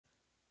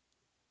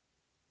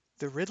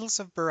The Riddles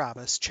of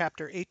Barabbas,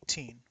 Chapter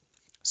 18.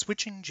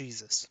 Switching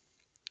Jesus.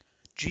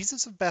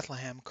 Jesus of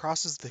Bethlehem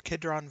crosses the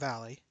Kidron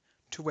Valley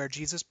to where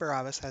Jesus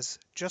Barabbas has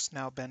just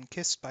now been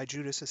kissed by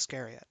Judas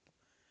Iscariot.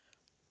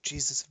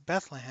 Jesus of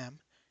Bethlehem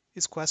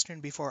is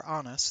questioned before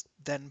Annas,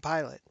 then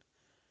Pilate.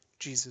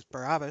 Jesus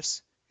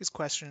Barabbas is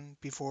questioned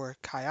before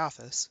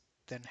Caiaphas,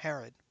 then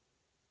Herod.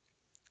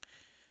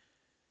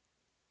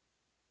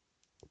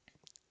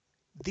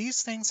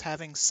 These things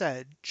having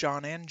said,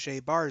 John and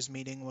J-Bar's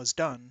meeting was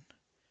done,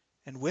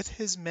 and with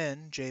his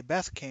men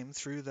J-Beth came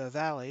through the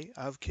valley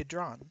of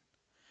Kidron.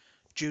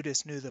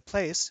 Judas knew the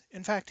place,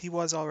 in fact he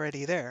was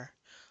already there,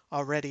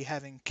 already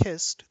having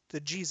kissed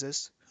the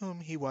Jesus whom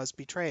he was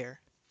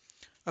betrayer.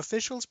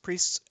 Officials,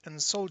 priests,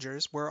 and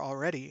soldiers were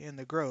already in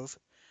the grove.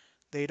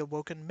 They'd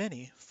awoken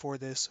many for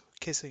this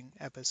kissing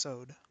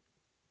episode.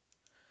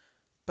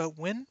 But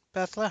when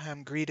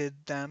Bethlehem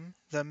greeted them,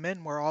 the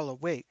men were all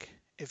awake.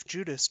 If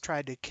Judas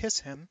tried to kiss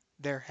him,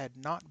 there had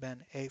not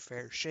been a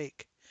fair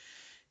shake.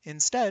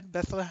 Instead,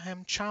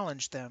 Bethlehem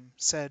challenged them,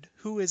 said,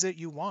 "Who is it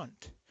you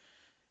want?"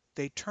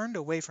 They turned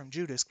away from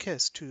Judas'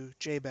 kiss to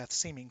J-Beth's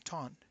seeming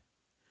taunt.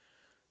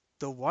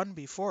 "The one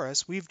before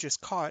us we've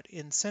just caught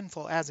in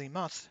sinful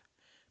azimuth,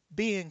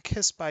 being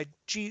kissed by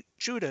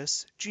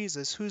Judas,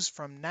 Jesus, who's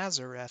from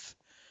Nazareth."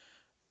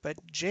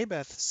 But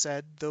J-Beth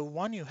said, "The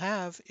one you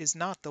have is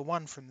not the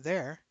one from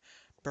there.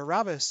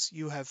 Barabbas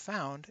you have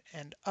found,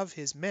 and of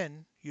his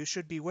men you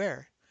should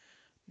beware.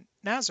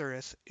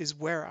 Nazareth is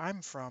where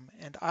I'm from,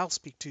 and I'll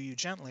speak to you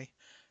gently.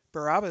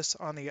 Barabbas,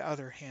 on the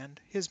other hand,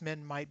 his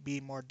men might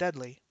be more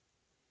deadly.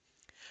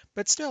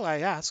 But still I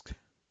ask,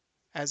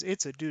 as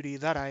it's a duty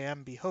that I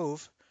am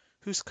behove,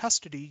 whose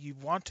custody you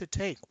want to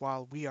take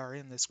while we are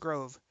in this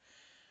grove."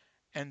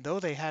 And though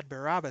they had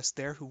Barabbas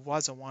there, who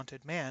was a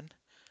wanted man,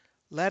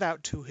 led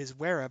out to his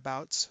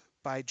whereabouts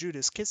by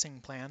Judas'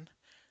 kissing plan,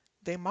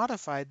 they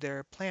modified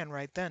their plan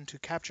right then to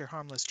capture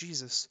harmless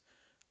Jesus.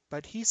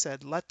 But he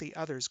said, "Let the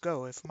others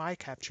go, if my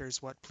capture's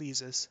what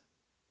pleases."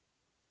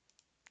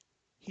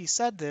 He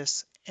said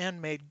this, and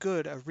made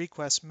good a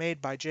request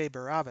made by J.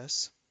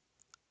 Barabbas.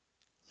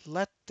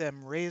 "Let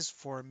them raise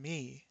for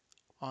me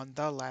on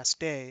the last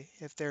day,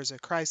 if there's a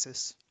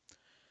crisis."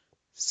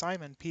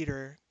 Simon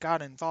Peter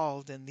got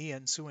involved in the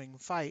ensuing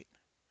fight,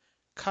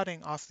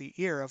 cutting off the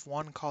ear of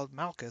one called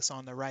Malchus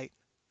on the right.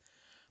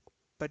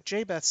 But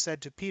J-Beth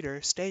said to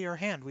Peter, "Stay your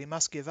hand, we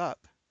must give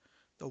up.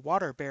 The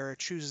water-bearer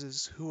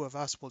chooses who of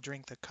us will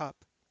drink the cup.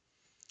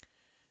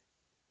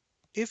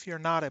 If you're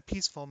not a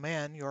peaceful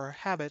man, your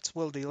habits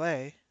will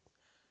delay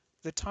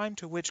the time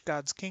to which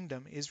God's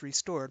kingdom is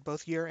restored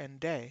both year and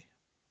day."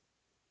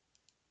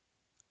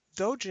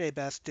 Though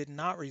J-Beth did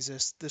not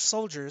resist, the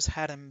soldiers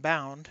had him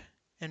bound,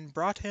 and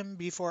brought him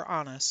before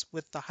Annas,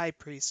 with the high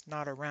priest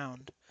not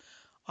around.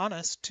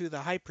 Annas to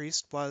the high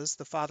priest was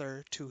the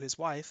father to his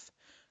wife.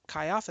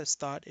 Caiaphas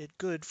thought it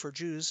good for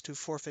Jews to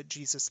forfeit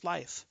Jesus'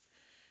 life.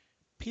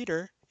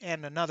 Peter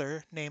and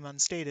another, name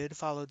unstated,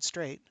 followed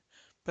straight.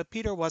 But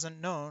Peter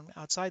wasn't known.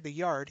 Outside the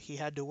yard he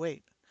had to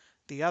wait.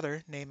 The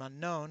other, name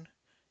unknown,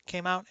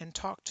 came out and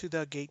talked to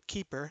the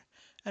gatekeeper,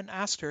 and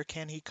asked her,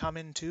 can he come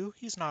in too?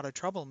 He's not a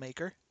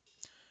troublemaker.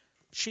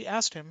 She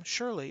asked him,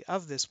 "Surely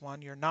of this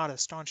one you're not a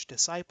staunch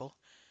disciple?"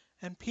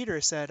 And Peter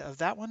said, "Of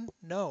that one?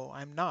 No,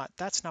 I'm not.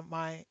 That's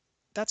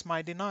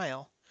my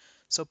denial."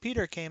 So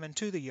Peter came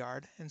into the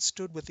yard, and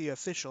stood with the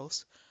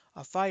officials.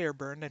 A fire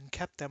burned and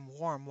kept them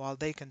warm while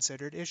they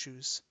considered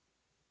issues.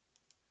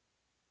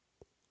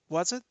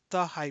 Was it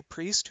the high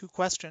priest who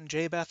questioned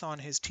J-Beth on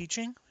his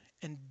teaching?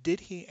 And did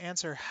he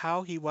answer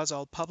how he was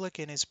all public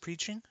in his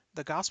preaching?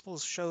 The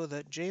Gospels show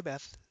that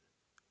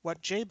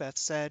what J-Beth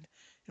said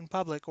in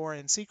public or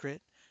in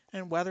secret,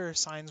 and whether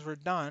signs were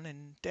done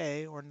in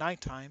day or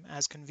night time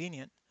as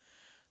convenient.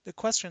 The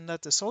question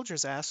that the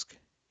soldiers ask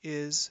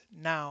is,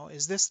 now,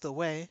 is this the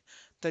way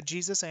that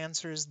Jesus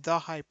answers the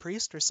high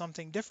priest, or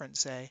something different,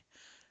 say?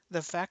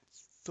 In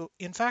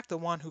fact, the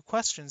one who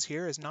questions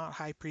here is not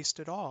high priest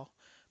at all,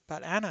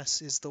 but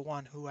Annas is the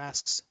one who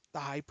asks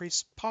the high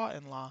priest's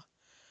pa-in-law.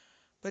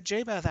 But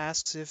J-Beth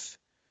asks, if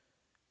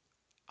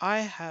I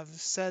have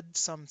said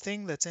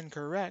something that's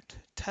incorrect,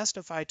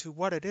 testify to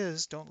what it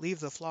is, don't leave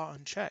the flaw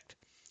unchecked.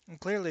 And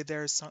clearly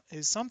there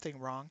is something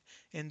wrong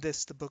in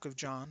this, the book of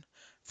John,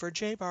 for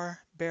J-Bar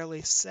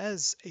barely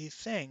says a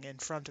thing in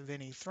front of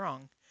any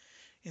throng.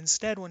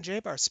 Instead, when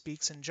J-Bar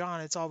speaks in John,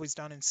 it's always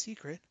done in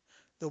secret,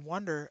 the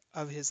wonder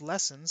of his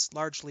lessons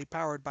largely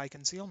powered by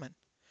concealment.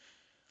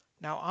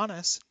 Now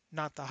Annas,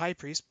 not the high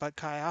priest, but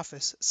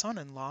Caiaphas'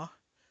 son-in-law,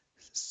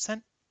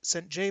 sent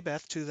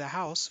J-Beth to the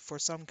house for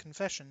some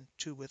confession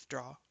to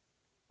withdraw.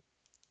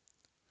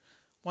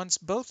 Once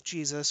both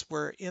Jesus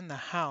were in the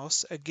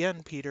house,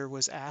 again Peter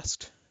was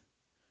asked,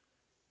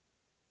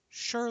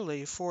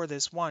 "Surely for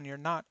this one you're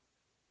not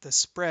the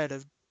spread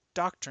of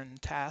doctrine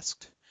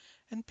tasked?"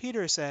 And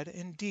Peter said,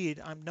 "Indeed,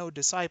 I'm no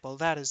disciple,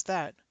 that is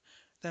that."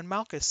 Then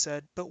Malchus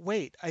said, "But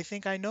wait, I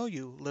think I know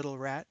you, little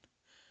rat.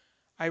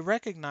 I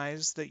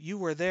recognize that you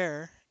were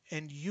there,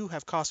 and you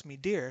have cost me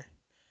dear.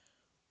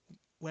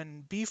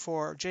 when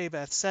before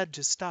Jabeth said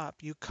to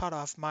stop, you cut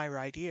off my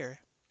right ear.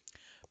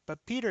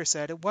 But Peter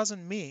said, it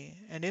wasn't me,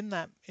 and in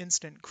that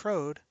instant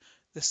crowed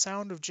the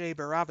sound of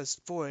Barabbas'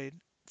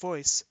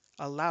 voice,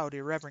 a loud,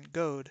 irreverent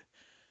goad.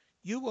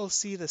 You will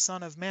see the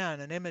Son of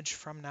Man, an image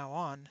from now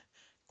on,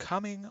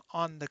 coming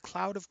on the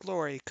cloud of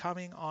glory,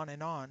 coming on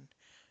and on.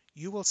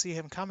 You will see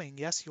him coming,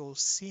 yes, you'll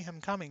see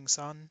him coming,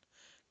 son.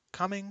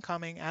 Coming,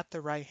 coming at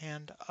the right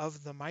hand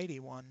of the Mighty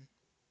One.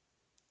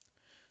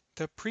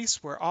 The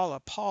priests were all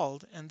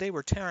appalled, and they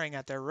were tearing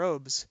at their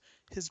robes.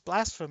 His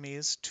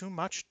blasphemies too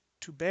much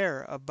to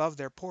bear above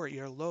their poor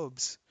ear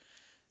lobes.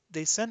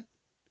 They sent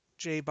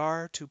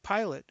Bar to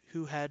Pilate,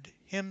 who had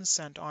him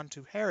sent on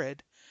to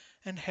Herod,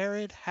 and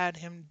Herod had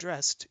him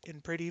dressed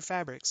in pretty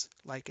fabrics,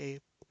 like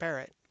a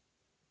parrot.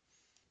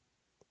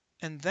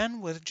 And then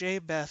with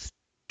Jabeth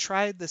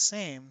tried the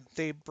same.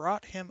 They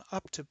brought him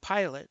up to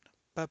Pilate.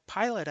 But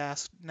Pilate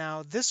asked,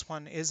 now this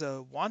one is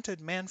a wanted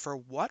man for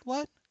what?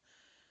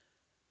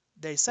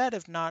 They said,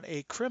 if not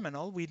a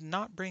criminal, we'd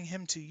not bring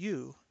him to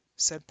you.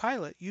 Said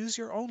Pilate, use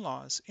your own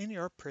laws. In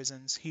your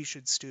prisons he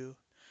should stew.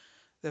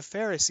 The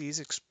Pharisees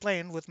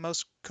explained with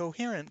most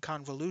coherent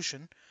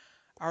convolution,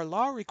 our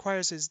law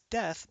requires his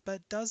death,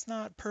 but does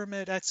not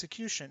permit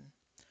execution.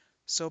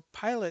 So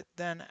Pilate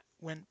then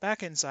went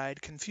back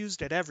inside,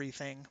 confused at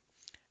everything,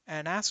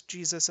 and asked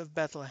Jesus of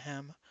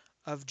Bethlehem,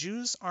 of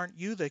Jews aren't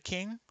you the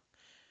king?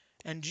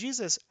 And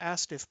Jesus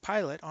asked if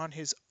Pilate on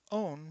his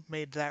own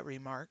made that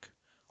remark,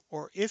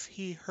 or if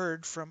he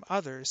heard from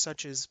others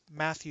such as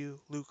Matthew,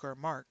 Luke, or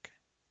Mark.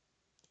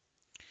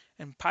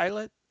 And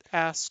Pilate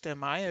asked,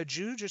 am I a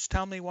Jew? Just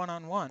tell me one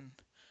on one.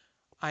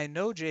 I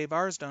know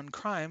Bar's done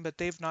crime, but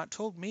they've not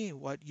told me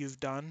what you've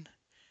done.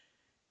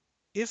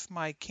 If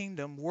my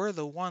kingdom were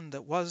the one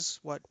that was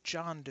what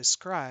John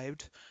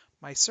described,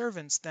 my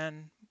servants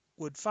then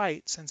would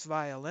fight, since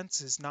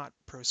violence is not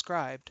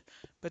proscribed.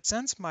 But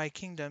since my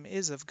kingdom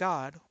is of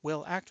God,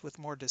 we'll act with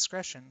more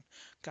discretion.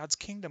 God's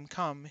kingdom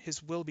come,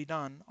 his will be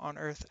done, on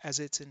earth as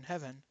it's in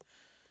heaven.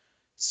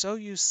 So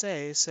you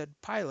say, said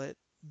Pilate,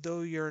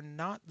 though you're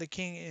not the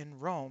king in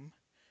Rome,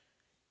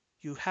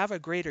 you have a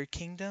greater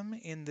kingdom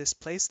in this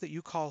place that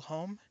you call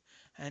home?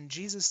 And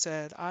Jesus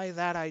said, aye,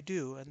 that I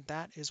do, and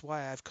that is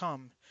why I've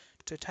come,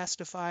 to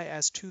testify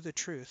as to the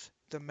truth,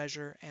 the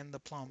measure and the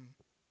plumb.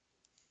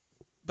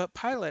 But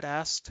Pilate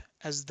asked,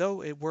 as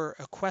though it were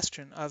a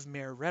question of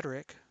mere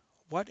rhetoric,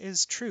 what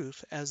is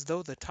truth, as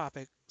though the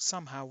topic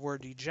somehow were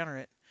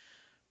degenerate.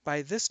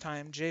 By this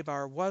time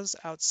Bar was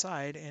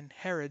outside in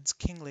Herod's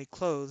kingly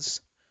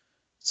clothes.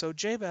 So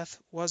Jabeth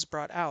was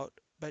brought out,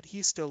 but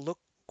he still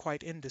looked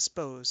quite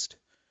indisposed.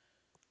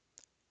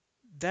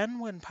 Then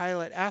when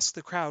Pilate asked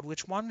the crowd,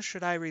 which one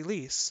should I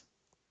release?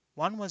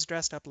 One was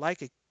dressed up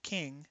like a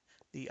king,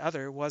 the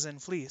other was in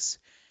fleece.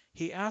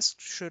 He asked,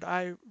 should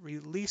I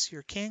release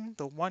your king,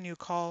 the one you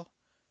call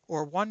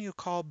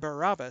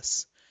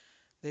Barabbas?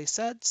 They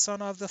said,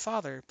 son of the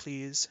Father,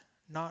 please,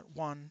 not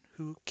one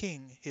who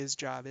king his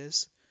job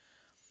is.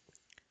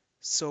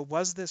 So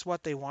was this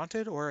what they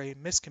wanted, or a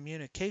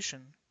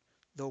miscommunication?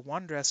 The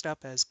one dressed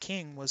up as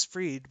king was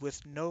freed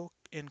with no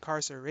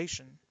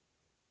incarceration.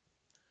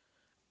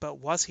 But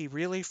was he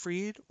really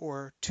freed,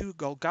 or to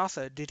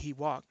Golgotha did he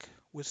walk,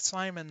 with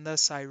Simon the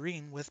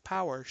Cyrene with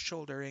power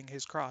shouldering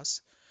his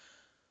cross?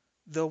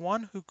 The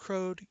one who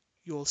crowed,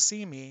 you'll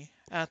see me,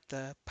 at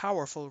the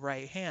powerful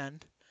right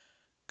hand,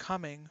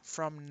 coming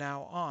from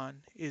now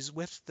on, is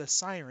with the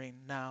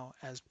Cyrene now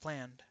as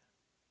planned.